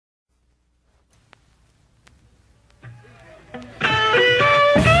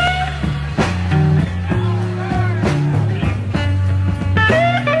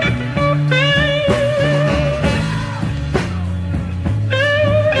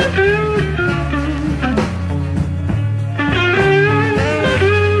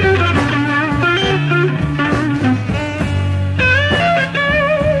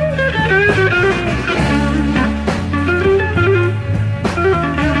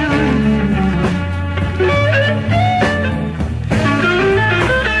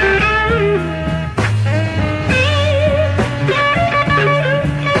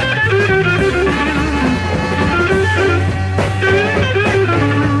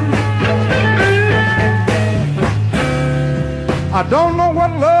I don't know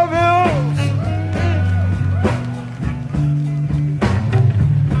what love is,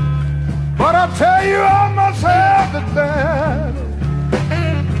 but I tell you I must have it bad.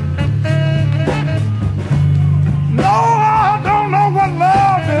 No, I don't know what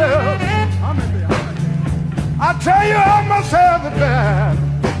love is. I tell you I must have it bad.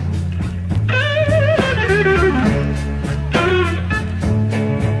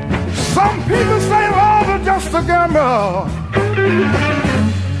 Some people say love is just a gamble,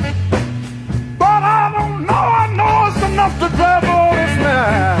 but I don't know. I know it's enough to drive all this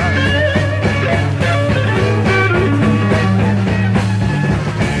mad.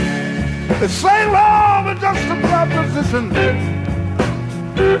 They say love is just a proposition.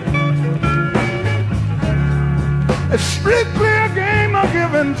 It's strictly a game of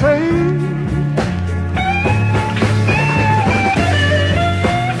give and take.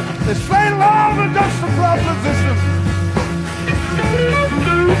 They say love is just a proposition.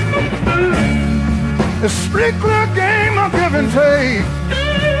 It's strictly a game of give and take.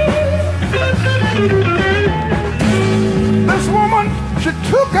 This woman, she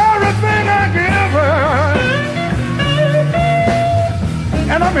took everything I gave her,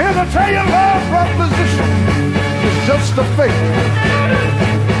 and I'm here to tell you love proposition is just a fake.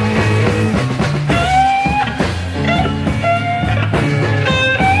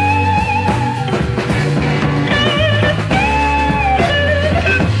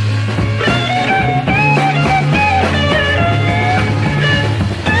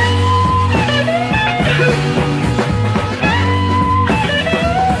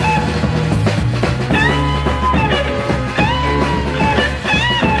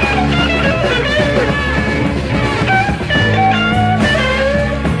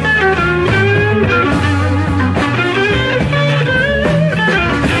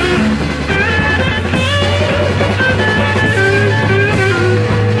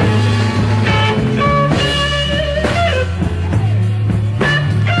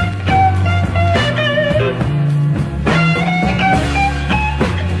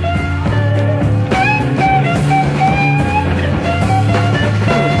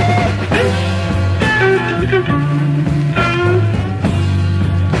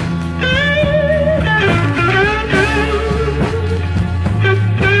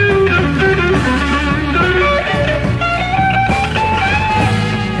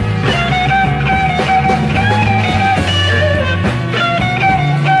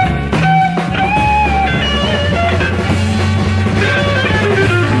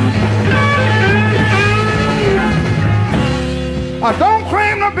 I don't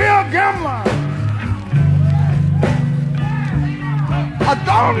claim to be a gambler. I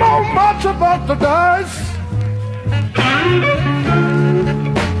don't know much about the dice.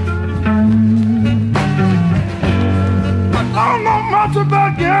 I don't know much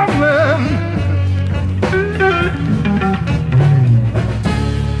about gambling.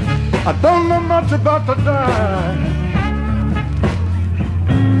 I don't know much about the dice.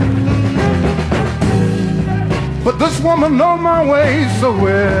 But this woman knows my ways so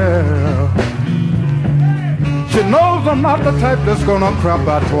well. She knows I'm not the type that's gonna crop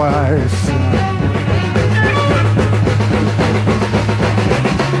out twice.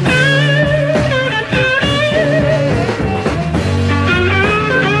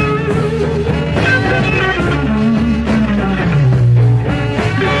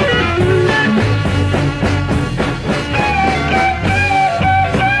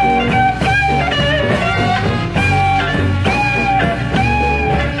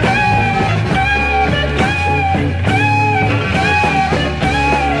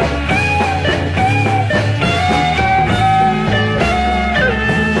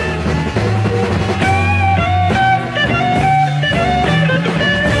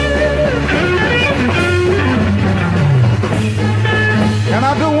 Can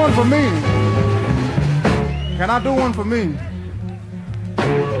I do one for me? Can I do one for me?